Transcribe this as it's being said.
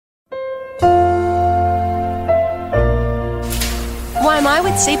am I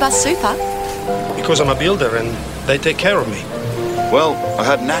with Seabus Super? Because I'm a builder and they take care of me. Well, I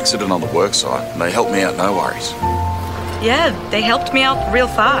had an accident on the work site and they helped me out, no worries. Yeah, they helped me out real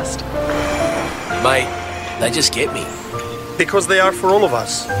fast. Mate, they just get me. Because they are for all of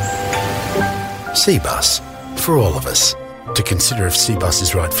us. Seabus, for all of us. To consider if Seabus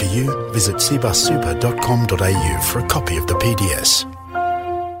is right for you, visit cbussuper.com.au for a copy of the PDS.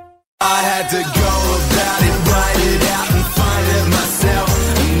 I had to go about it, write it out and find it myself.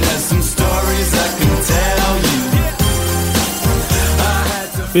 And there's some stories I can tell you.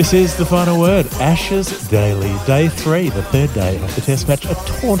 This is the final word. Ashes Daily, day 3, the third day of the Test match at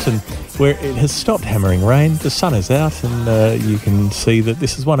Taunton, where it has stopped hammering rain. The sun is out, and you can see that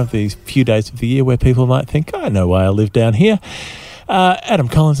this is one of these few days of the year where people might think, I know why I live down here. Adam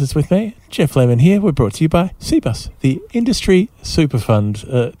Collins is with me. Jeff Lemon here. We're brought to you by Seabus, the industry super fund,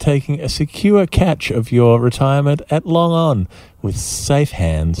 taking a secure catch of your retirement at long on with safe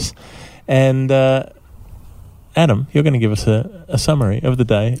hands. And Adam, you're going to give us a summary of the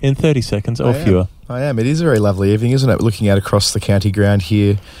day in 30 seconds or fewer. I am. It is a very lovely evening, isn't it? Looking out across the county ground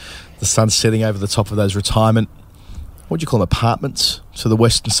here, the sun's setting over the top of those retirement, what do you call them, apartments to the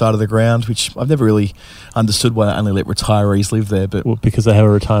western side of the ground, which I've never really understood why they only let retirees live there. But well, because they have a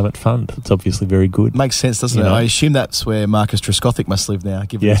retirement fund. It's obviously very good. Makes sense, doesn't it? I assume that's where Marcus Trescothic must live now,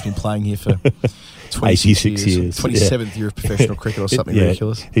 given he's been playing here for 86 years. 27th year of professional cricket or something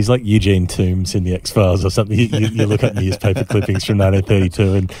ridiculous. He's like Eugene Toombs in the X-Files or something. You look at newspaper clippings from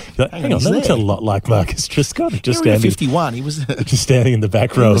 1932 and you're like, hang on, that looks a lot like Marcus Trescothic. Just standing 51. He was just standing in the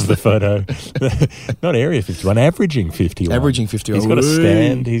back row of the photo. Not Area 51, averaging 51. Averaging 51. He's got a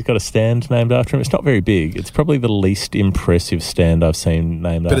stand. He's got a stand named after him. It's not very big. It's probably the least impressive stand I've seen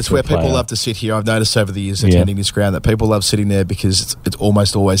named after. But it's where people love to sit here. I've noticed over the years attending this ground that people love sitting there because it's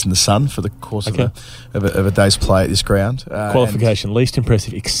almost always in the sun for the course of a day's play at this ground. Qualification, least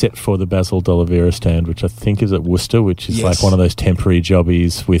impressive except for the Basil D'Oliveira stand, which I think is at Worcester, which is like one of those temporary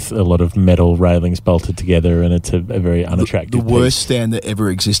jobbies with a lot of metal railings bolted together, and it's a very unattractive The worst stand that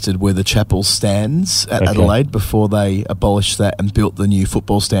ever existed were the chapel stands at Adelaide before they abolished that and built the new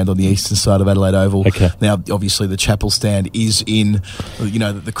football stand on the eastern side of Adelaide Oval. Now, obviously, the chapel stand is in,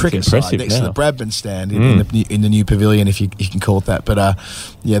 the cricket side next to the Bradman stand in the new pavilion, if you can call it that. But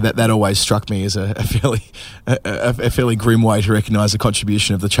that always struck me as a fairly grim way to recognise the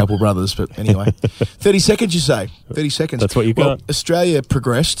contribution of the Chapel brothers. But anyway, 30 seconds, you say? 30 seconds. That's what you got. Australia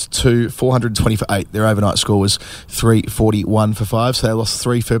progressed to 420 for 8. Their overnight score was 341 for 5, so they lost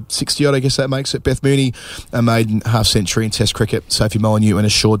 3 for 60 odd. I guess that makes it. Beth Mooney, a maiden half century in Test cricket. Sophie Molyneux, an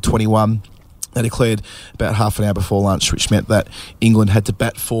assured 21. They declared about half an hour before lunch, which meant that England had to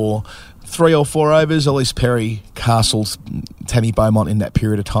bat for 3 or 4 overs. Elise Perry castled Tammy Beaumont in that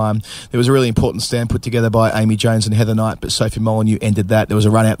period of time. There was a really important stand put together by Amy Jones and Heather Knight, but Sophie Molyneux ended that. There was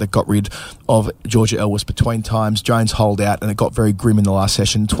a run out that got rid of Georgia Elwes between times. Jones holed out, and it got very grim in the last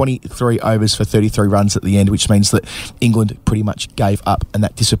session. 23 overs for 33 runs at the end, which means that England pretty much gave up, and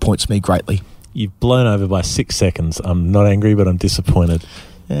that disappoints me greatly. You've blown over by 6 seconds. I'm not angry, but I'm disappointed.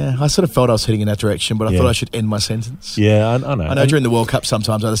 Yeah, I sort of felt I was heading in that direction, but I thought I should end my sentence. Yeah, I know. I know during the World Cup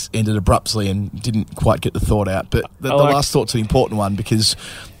sometimes I just ended abruptly and didn't quite get the thought out. But the last thought's an important one because,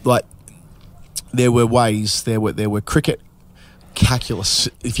 there were cricket calculus,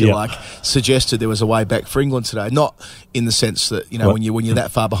 if you like, suggested there was a way back for England today. Not in the sense that, when you're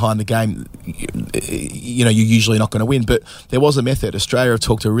that far behind the game, you're usually not going to win. But there was a method. Australia have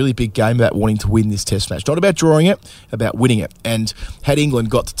talked a really big game about wanting to win this Test match. Not about drawing it, about winning it. And had England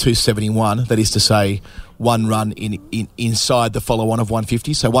got to 271, that is to say, one run inside the follow-on of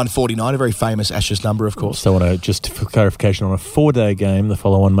 150, so 149, a very famous Ashes number, of course. So just for clarification, on a 4-day game, the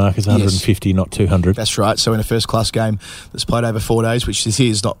follow-on mark is 150, not 200. That's right. So in a first-class game that's played over 4 days, which this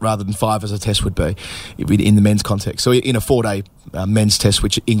is, not rather than 5 as a Test would be, in the men's context. So in a 4-day men's Test,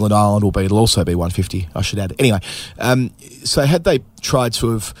 which England-Ireland will be, it'll also be 150, I should add. Anyway, so had they tried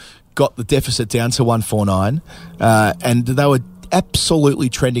to have got the deficit down to 149, and they were absolutely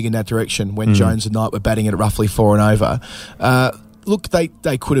trending in that direction when Jones and Knight were batting at roughly 4 and over. Look,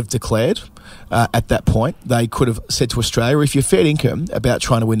 they could have declared at that point. They could have said to Australia, if you're fair income about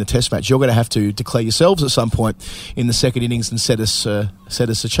trying to win the Test match, you're going to have to declare yourselves at some point in the second innings and set us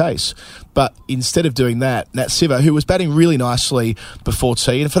a chase. But instead of doing that, Nat Siver, who was batting really nicely before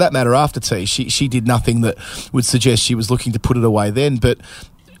tea, and for that matter after tea, she did nothing that would suggest she was looking to put it away then, but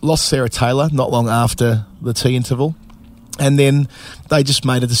lost Sarah Taylor not long after the tea interval. And then they just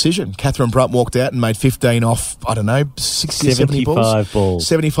made a decision. Catherine Brunt walked out and made 15 off, 60 or 70 balls. 75 balls.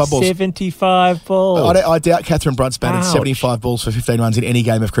 75 balls. 75 balls. I doubt Catherine Brunt's batted 75 balls for 15 runs in any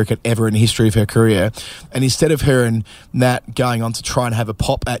game of cricket ever in the history of her career. And instead of her and Nat going on to try and have a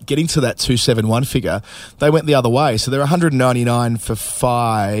pop at getting to that 271 figure, they went the other way. So they're 199 for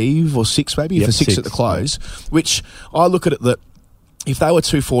 5 or 6 maybe, for 6 at the close, which I look at it that if they were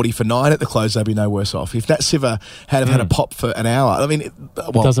 240 for 9 at the close, they'd be no worse off. If Nat Siver had had a pop for an hour, I mean,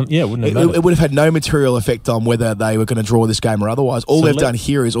 it would have had no material effect on whether they were going to draw this game or otherwise. All they've done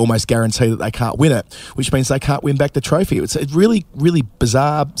here is almost guarantee that they can't win it, which means they can't win back the trophy. It's a really, really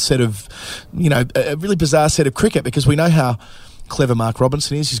bizarre set of, a really bizarre set of cricket, because we know how clever Mark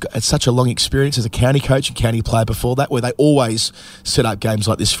Robinson is. He's got such a long experience as a county coach and county player before that, where they always set up games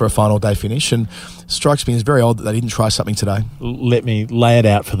like this for a final day finish, and it strikes me as very odd that they didn't try something today. Let me lay it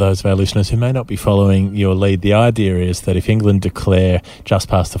out for those of our listeners who may not be following your lead. The idea is that if England declare just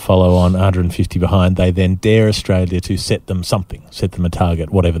past the follow on 150 behind, they then dare Australia to set them a target,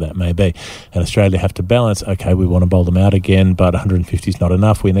 whatever that may be. And Australia have to balance, okay, we want to bowl them out again, but 150 is not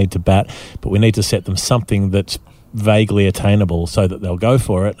enough. We need to bat, but we need to set them something that's vaguely attainable so that they'll go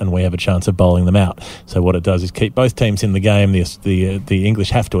for it and we have a chance of bowling them out. So what it does is keep both teams in the game. The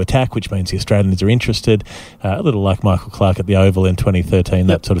English have to attack, which means the Australians are interested, a little like Michael Clarke at the Oval in 2013,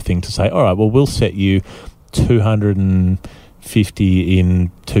 that sort of thing, to say, all right, well, we'll set you 250 in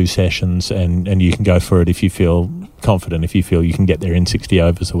 2 sessions and you can go for it if you feel confident, if you feel you can get there in 60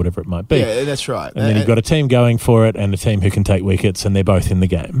 overs or whatever it might be. Yeah, that's right. And then you've got a team going for it and a team who can take wickets, and they're both in the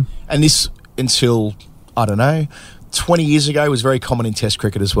game. And this, until 20 years ago, was very common in Test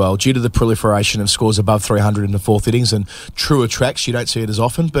cricket as well, due to the proliferation of scores above 300 in the fourth innings and truer tracks. You don't see it as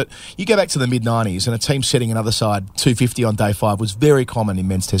often, but you go back to the mid-90s and a team setting another side 250 on day 5 was very common in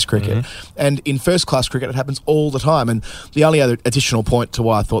men's Test cricket. And in first-class cricket, it happens all the time. And the only other additional point to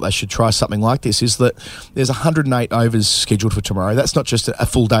why I thought they should try something like this is that there's 108 overs scheduled for tomorrow. That's not just a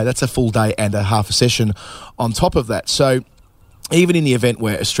full day, that's a full day and a half a session on top of that. So even in the event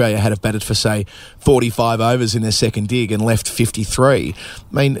where Australia had have batted for, say, 45 overs in their second dig and left 53,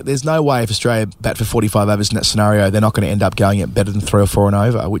 I mean, there's no way if Australia bat for 45 overs in that scenario, they're not going to end up going at better than 3 or 4 and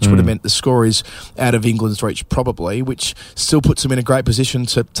over, which would have meant the score is out of England's reach probably, which still puts them in a great position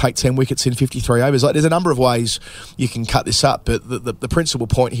to take 10 wickets in 53 overs. Like, there's a number of ways you can cut this up, but the principal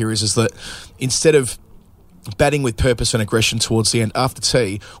point here is that instead of batting with purpose and aggression towards the end after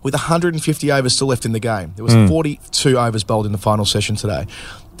tea, with 150 overs still left in the game. There was 42 overs bowled in the final session today.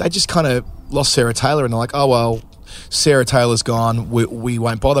 They just kind of lost Sarah Taylor and they're like, oh, well, Sarah Taylor's gone, we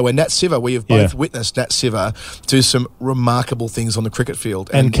won't bother. When Nat Siver, we have both witnessed Nat Siver do some remarkable things on the cricket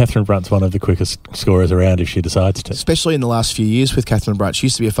field. And Catherine Brunt's one of the quickest scorers around if she decides to. Especially in the last few years with Catherine Brunt. She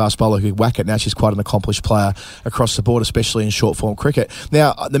used to be a fast bowler who could whack it. Now she's quite an accomplished player across the board, especially in short-form cricket.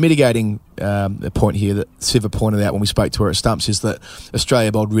 Now, the mitigating point here that Siver pointed out when we spoke to her at Stumps is that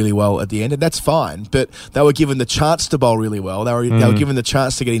Australia bowled really well at the end, and that's fine, but they were given the chance to bowl really well. They were given the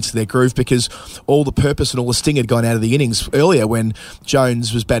chance to get into their groove because all the purpose and all the sting had gone out of the innings earlier when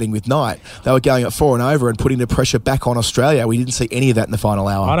Jones was batting with Knight. They were going at 4 and over and putting the pressure back on Australia. We didn't see any of that in the final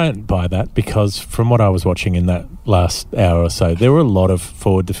hour. I don't buy that, because from what I was watching in that last hour or so, there were a lot of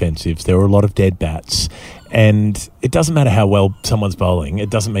forward defensives, there were a lot of dead bats. And it doesn't matter how well someone's bowling. It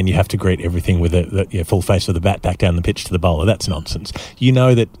doesn't mean you have to greet everything with a full face of the bat back down the pitch to the bowler. That's nonsense. You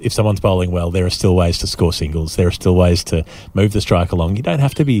know that if someone's bowling well, there are still ways to score singles. There are still ways to move the strike along. You don't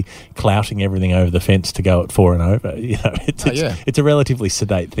have to be clouting everything over the fence to go at 4 and over. You know, it's a relatively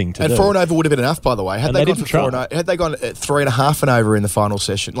sedate thing to do. And 4 and over would have been enough, by the way. Had they gone at 3.5 and over in the final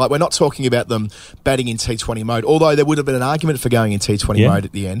session, like, we're not talking about them batting in T20 mode, although there would have been an argument for going in T20 mode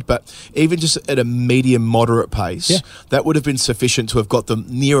at the end. But even just at a medium moderate pace, that would have been sufficient to have got them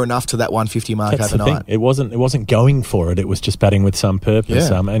near enough to that 150 mark overnight. It wasn't going for it. It was just batting with some purpose.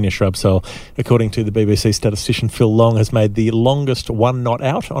 Anya Shrubsole, according to the BBC statistician Phil Long, has made the longest one not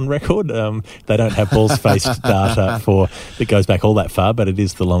out on record. They don't have balls faced data that goes back all that far, but it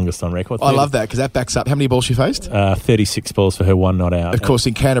is the longest on record. I love that, because that backs up how many balls she faced. 36 balls for her one not out. Of course,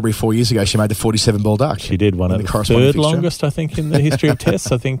 in Canterbury 4 years ago, she made the 47 ball duck. She did, one of the third longest, I think, in the history of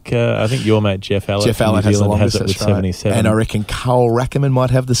tests. I think your mate Jeff Allett has the longest. Has it with 77. And I reckon Carl Rackerman might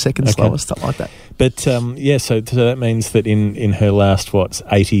have the second slowest, something like that. But, so that means that in her last,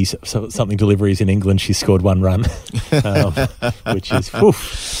 80 something deliveries in England, she scored 1 run, which is,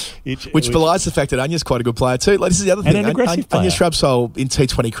 which belies the fact that Anya's quite a good player too. Like, this is the other thing. And an aggressive player. Anya Shrubsole in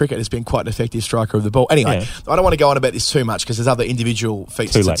T20 cricket has been quite an effective striker of the ball. Anyway, I don't want to go on about this too much because there's other individual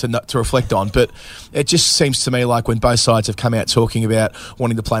feats to reflect on, but it just seems to me like when both sides have come out talking about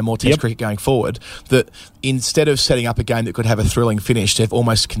wanting to play more Test cricket going forward, that instead of setting up a game that could have a thrilling finish, they've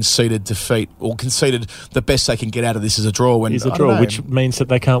almost conceded defeat or conceded the best they can get out of this is a draw. Is a draw, which means that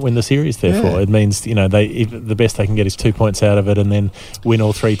they can't win the series. Therefore, it means the best they can get is 2 points out of it, and then win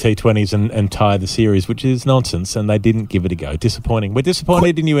all 3 T20s and tie the series, which is nonsense. And they didn't give it a go. Disappointing. We're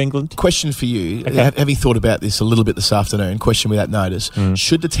disappointed in New England. Question for you: Okay. Having thought about this a little bit this afternoon, question without notice: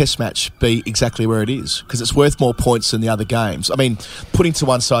 should the Test match be exactly where it is? Because it's worth more points than the other games. I mean, putting to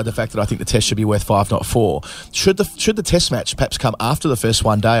one side the fact that I think the Test should be worth 5, not 4. Should the Test match perhaps come after the first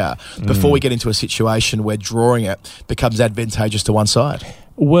one-dayer before we get into a situation where drawing it becomes advantageous to one side?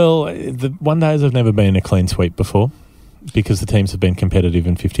 Well, the one-dayers have never been a clean sweep before, because the teams have been competitive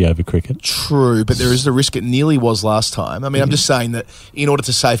in 50-over cricket. True, but there is the risk it nearly was last time. I mean, I'm just saying that in order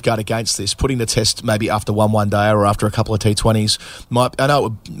to safeguard against this, putting the Test maybe after one day or after a couple of T20s I know it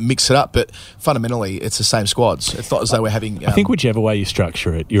would mix it up, but fundamentally it's the same squads. It's not as though we're having... I think whichever way you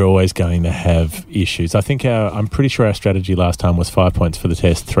structure it, you're always going to have issues. I think I'm pretty sure our strategy last time was 5 points for the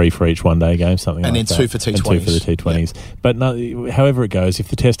Test, 3 for each one-day game, something and like that. And then 2 for T20s. And 2 for the T20s. Yeah. But no, however it goes, if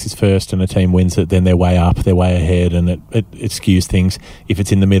the Test is first and a team wins it, then they're way up, they're way ahead, and it skews things. If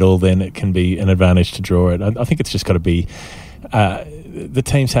it's in the middle, then it can be an advantage to draw it. I think it's just got to be the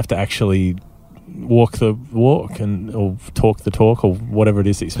teams have to actually walk the walk or talk the talk, or whatever it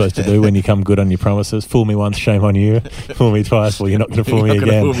is that you're supposed to do when you come good on your promises. Fool me once, shame on you. Fool me twice, well, you're not going to fool me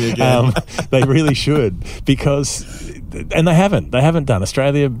again. They really should, and they haven't done.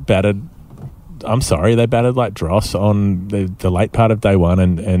 Australia batted. I'm sorry, they batted like dross on the late part of day one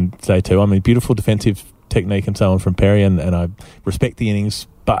and day two. I mean, beautiful defensive technique and so on from Perry, and I respect the innings,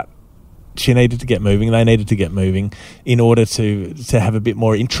 but she needed to get moving. They needed to get moving in order to have a bit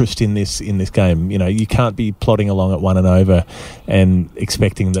more interest in this game. You know, you can't be plodding along at 1 and over and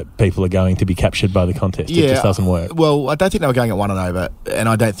expecting that people are going to be captured by the contest. Yeah, it just doesn't work. Well, I don't think they were going at 1 and over, and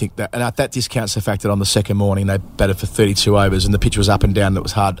I don't think that, and that discounts the fact that on the second morning they batted for 32 overs and the pitch was up and down. That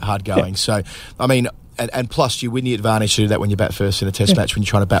was hard going. Yeah. So, I mean. And plus, you win the advantage to do that when you bat first in a Test match when you're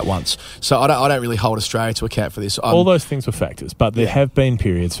trying to bat once. So I don't really hold Australia to account for this. All those things were factors, but there have been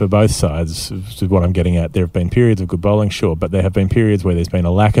periods for both sides. Is what I'm getting at. There have been periods of good bowling, sure, but there have been periods where there's been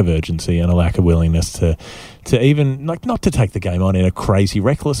a lack of urgency and a lack of willingness to even, like, not to take the game on in a crazy,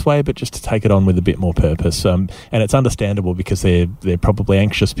 reckless way, but just to take it on with a bit more purpose. And it's understandable because they're probably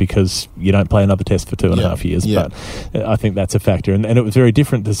anxious because you don't play another Test for 2.5 years. Yeah. But I think that's a factor. And it was very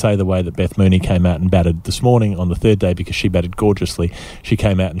different to say the way that Beth Mooney came out and batted this morning on the third day, because she batted gorgeously. She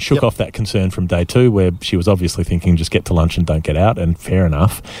came out and shook off that concern from day 2, where she was obviously thinking just get to lunch and don't get out, and fair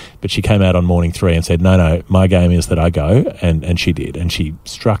enough. But she came out on morning 3 and said, no, my game is that I go, and she did. And she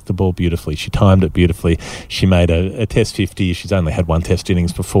struck the ball beautifully. She timed it beautifully. She made a Test 50. She's only had one Test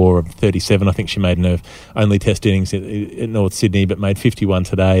innings before, 37. I think she made in her only Test innings in North Sydney, but made 51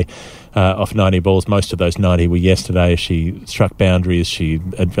 today off 90 balls. Most of those 90 were yesterday. She struck boundaries. She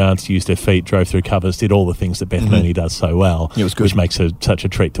advanced, used her feet, drove through covers, did all the things that Beth Mooney does so well, it was good. Which makes her such a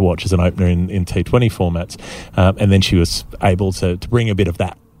treat to watch as an opener in T20 formats. And then she was able to bring a bit of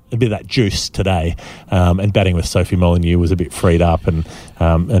that juice today, and batting with Sophie Molyneux was a bit freed up, and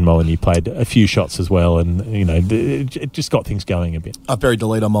Molyneux played a few shots as well, and it just got things going a bit. I buried the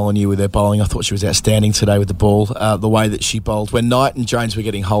lead on Molyneux with her bowling. I thought she was outstanding today with the ball, the way that she bowled. When Knight and Jones were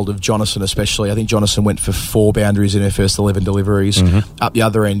getting hold of Jonathan especially, I think Jonathan went for 4 boundaries in her first 11 deliveries. Up the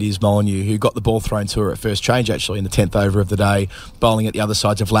other end is Molyneux, who got the ball thrown to her at first change, actually, in the 10th over of the day, bowling at the other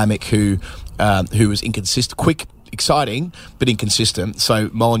sides of Lamech, who was inconsistent, quick, exciting, but inconsistent. So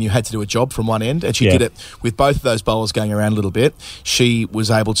Molyneux had to do a job from one end, and she did it with both of those bowlers going around a little bit. She was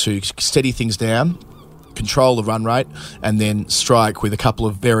able to steady things down, control the run rate, and then strike with a couple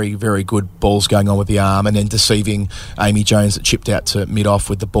of very, very good balls going on with the arm, and then deceiving Amy Jones that chipped out to mid-off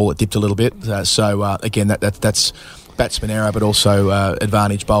with the ball that dipped a little bit. Again, that's batsman error, but also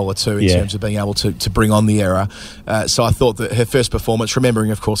advantage bowler too in terms of being able to bring on the error. So I thought that her first performance,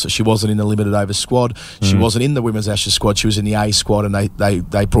 remembering of course that she wasn't in the limited over squad, she wasn't in the Women's Ashes squad, she was in the A squad, and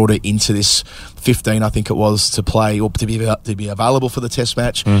they brought her into this 15, I think it was, to play or to be available for the Test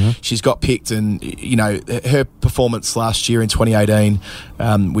match. She's got picked, and her performance last year in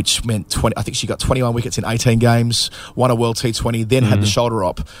 2018, which meant I think she got 21 wickets in 18 games, won a World T20, then had the shoulder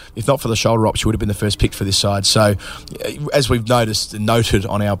op. If not for the shoulder op, she would have been the first pick for this side. So as we've noted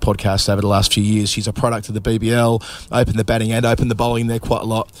on our podcast over the last few years, she's a product of the BBL, opened the batting and opened the bowling there quite a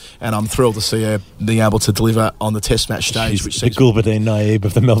lot, and I'm thrilled to see her being able to deliver on the Test match stage. She's the Gulbadine Naib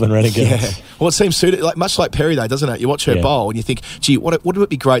of the Melbourne Renegades. Well, it seems suited, much like Perry, though, doesn't it? You watch her bowl and you think, gee, wouldn't it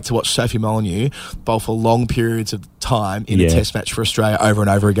be great to watch Sophie Molyneux bowl for long periods of time in a test match for Australia over and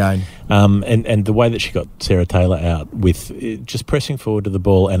over again? And the way that she got Sarah Taylor out with just pressing forward to the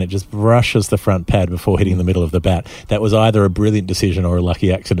ball and it just brushes the front pad before hitting the middle of the bat, that was either a brilliant decision or a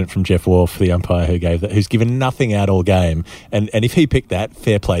lucky accident from Jeff Wharf, the umpire who gave that, who's given nothing out all game. And if he picked that,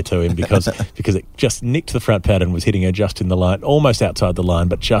 fair play to him because it just nicked the front pad and was hitting her just in the line, almost outside the line,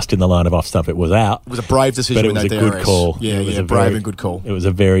 but just in the line of off stump. It was out. It was a brave decision, but it was a good call. Yeah, brave and good call. It was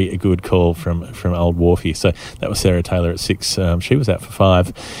a very good call from old Wharfie. So that was Sarah Taylor at 6. She was out for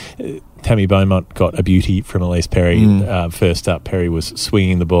 5. Tammy Beaumont got a beauty from Elise Perry. First up, Perry was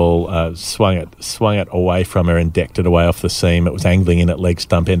swinging the ball, swung it away from her and decked it away off the seam. It was angling in at leg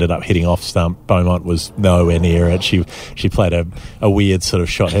stump, ended up hitting off stump. Beaumont was nowhere near it. She played a weird sort of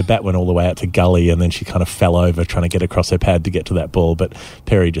shot. Her bat went all the way out to gully and then she kind of fell over trying to get across her pad to get to that ball, but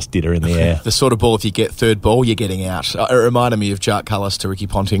Perry just did her in the air. The sort of ball, if you get third ball, you're getting out. It reminded me of Jacques Cullis to Ricky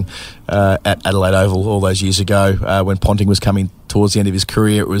Ponting at Adelaide Oval all those years ago when Ponting was coming towards the end of his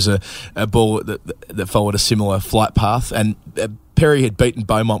career. It was a ball that followed a similar flight path, and Perry had beaten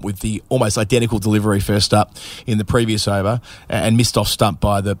Beaumont with the almost identical delivery first up in the previous over and missed off stump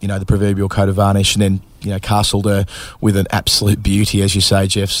by the proverbial coat of varnish, and then castled her with an absolute beauty, as you say,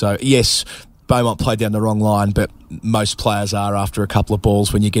 Jeff. So yes, Beaumont played down the wrong line, but most players are after a couple of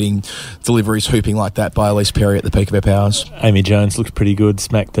balls when you're getting deliveries hooping like that by Elise Perry at the peak of her powers. Amy Jones looked pretty good,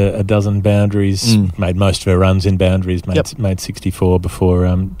 smacked a dozen boundaries, made most of her runs in boundaries, made 64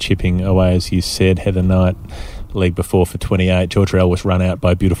 before chipping away, as you said. Heather Knight, league before for 28. Georgia Ellis run out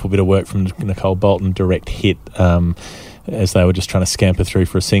by a beautiful bit of work from Nicole Bolton, direct hit. As they were just trying to scamper through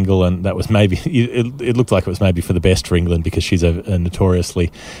for a single, and that was maybe it looked like it was maybe for the best for England because she's a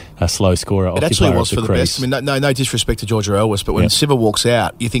notoriously slow scorer. It actually was for the best. I mean, no disrespect to Georgia Elvis, but when Siva walks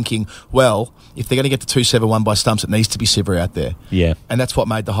out, you're thinking, well, if they're going to get to 2-7-1 by stumps, it needs to be Siva out there. Yeah, and that's what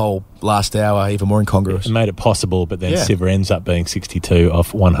made the whole last hour even more incongruous. It made it possible, but then Siva ends up being 62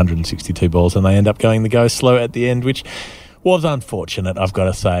 off 162 balls, and they end up going the go slow at the end, which was unfortunate, I've got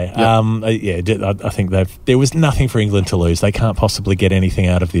to say. I think there was nothing for England to lose. They can't possibly get anything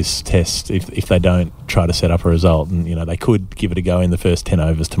out of this test if they don't try to set up a result. And, they could give it a go in the first 10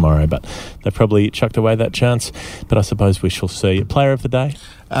 overs tomorrow, but they probably chucked away that chance. But I suppose we shall see. Player of the day?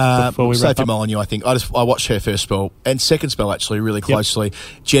 Sophie Molyneux, I think. I watched her first spell and second spell actually really closely,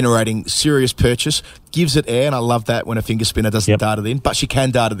 generating serious purchase, gives it air, and I love that when a finger spinner doesn't dart it in, but she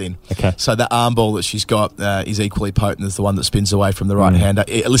can dart it in. Okay. So that arm ball that she's got is equally potent as the one that spins away from the right hander.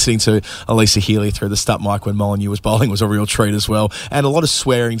 Listening to Elisa Healy through the stump mic when Molyneux was bowling was a real treat as well, and a lot of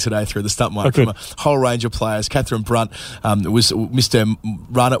swearing today through the stump mic from a whole range of players. Catherine Brunt missed her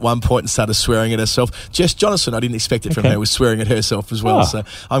run at one point and started swearing at herself. Jess Jonathan, I didn't expect it from her, was swearing at herself as well. So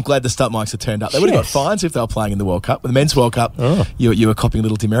I'm glad the stump mics have turned up. They would have got fines if they were playing in the World Cup. With the Men's World Cup, you were copying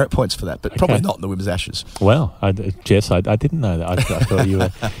little demerit points for that, but probably not in the Women's Ashes. Well, Jess, I didn't know that. I thought you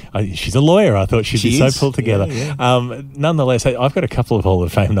were... she's a lawyer. I thought she'd be so pulled together. Yeah. Nonetheless, I've got a couple of Hall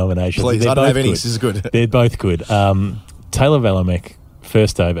of Fame nominations. Please, I don't have any. This is good. They're both good. Taylor Valamek,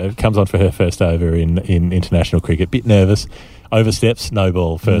 first over, comes on for her first over in international cricket. Bit nervous. Oversteps, no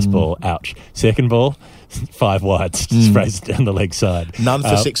ball. First ball, ouch. Second ball, 5 wides, sprays down the leg side. None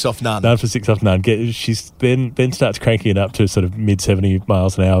for 6 off none. None for 6 off none. She's then starts cranking it up to sort of mid 70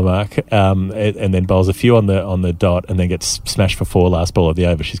 miles an hour mark, and then bowls a few on the dot, and then gets smashed for 4 last ball of the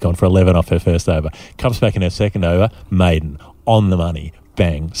over. She's gone for 11 off her first over. Comes back in her second over, maiden on the money,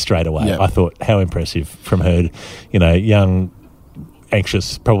 bang, straight away. Yep. I thought how impressive from her, young,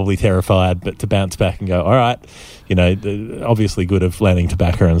 anxious, probably terrified, but to bounce back and go, all right, obviously good of landing to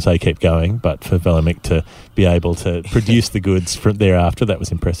back her and say keep going, but for Valamek to be able to produce the goods from thereafter, that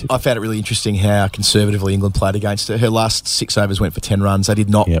was impressive. I found it really interesting how conservatively England played against her. Her last 6 overs went for 10 runs. They did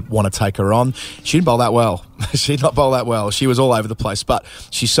not want to take her on. She didn't bowl that well. She did not bowl that well. She was all over the place, but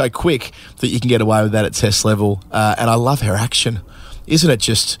she's so quick that you can get away with that at test level, and I love her action. Isn't it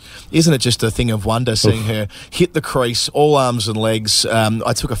just a thing of wonder seeing her hit the crease, all arms and legs?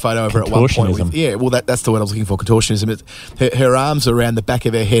 I took a photo of her at one point. That's the word I was looking for, contortionism. Her arms are around the back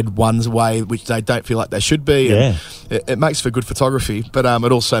of her head one way, which they don't feel like they should be. Yeah. It makes for good photography, but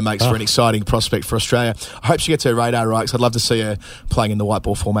it also makes for an exciting prospect for Australia. I hope she gets her radar right, because I'd love to see her playing in the white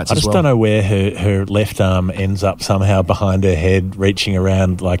ball formats as well. I just don't know where her left arm ends up somehow behind her head, reaching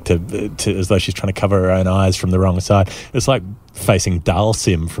around like to as though she's trying to cover her own eyes from the wrong side. It's like facing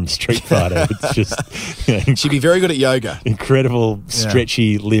Dalsim from Street Fighter. It's just, you know, She'd be very good at yoga. incredible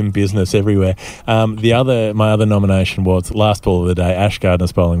stretchy limb business everywhere. My other nomination was last ball of the day. Ash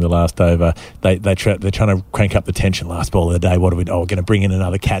Gardner's bowling the last over. They're trying to crank up the tension. Last ball of the day. What are we? Oh, we're going to bring in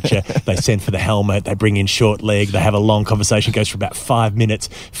another catcher. They send for the helmet. They bring in short leg. They have a long conversation. Goes for about 5 minutes.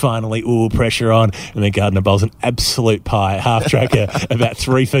 Finally, pressure on, and then Gardner bowls an absolute pie, half tracker, about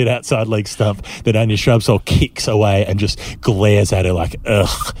 3 feet outside leg stump that Anya Shrubsole kicks away and just glares at her like,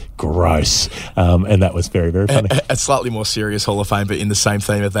 ugh, gross. And that was very, very funny. A slightly more serious Hall of Fame, but in the same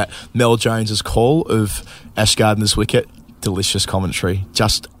theme of that, Mel Jones's call of Ash Gardner's wicket. Delicious commentary.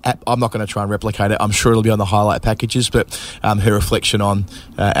 I'm not going to try and replicate it. I'm sure it'll be on the highlight packages, but her reflection on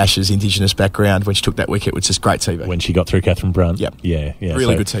Ash's Indigenous background when she took that wicket was just great TV. When she got through Catherine Brunt. Yep. Yeah.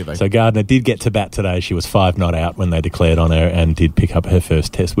 Really good TV. So Gardner did get to bat today. She was 5 not out when they declared on her and did pick up her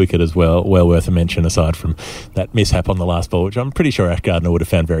first test wicket as well. Well worth a mention aside from that mishap on the last ball, which I'm pretty sure Ash Gardner would have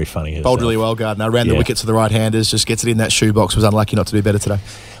found very funny herself. Bowled really well, Gardner. Ran the wicket to the right-handers, just gets it in that shoebox. Was unlucky not to be better today.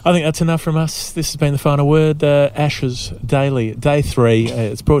 I think that's enough from us. This has been the final word. Ashes Daily, Day 3.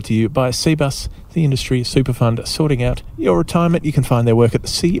 It's brought to you by Cbus, the industry super fund, sorting out your retirement. You can find their work at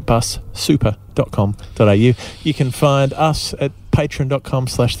cbussuper.com.au. You can find us at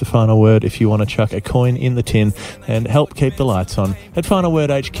patreon.com/thefinalword if you want to chuck a coin in the tin and help keep the lights on. At Final Word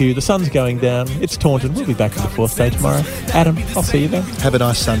HQ, the sun's going down. It's Taunton. We'll be back in the 4th day tomorrow. Adam, I'll see you then. Have a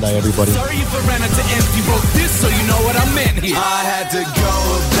nice Sunday, everybody. Sorry if I ran into empty, wrote this so you know what I meant here. I had to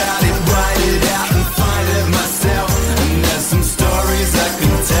go about it, write it out and find it myself. And there's some stories I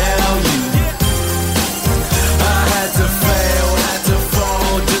can tell you. I had to fail, had to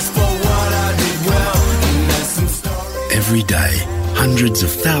fall just for what I did well. And there's some stories. Every day, hundreds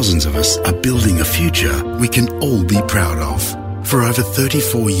of thousands of us are building a future we can all be proud of. For over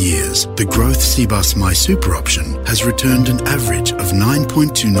 34 years, the Growth Cbus My Super option has returned an average of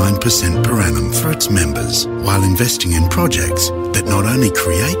 9.29% per annum for its members, while investing in projects that not only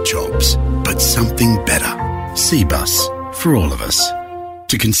create jobs, but something better. Cbus, for all of us.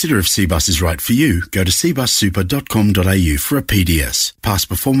 To consider if Cbus is right for you, go to cbussuper.com.au for a PDS. Past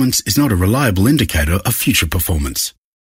performance is not a reliable indicator of future performance.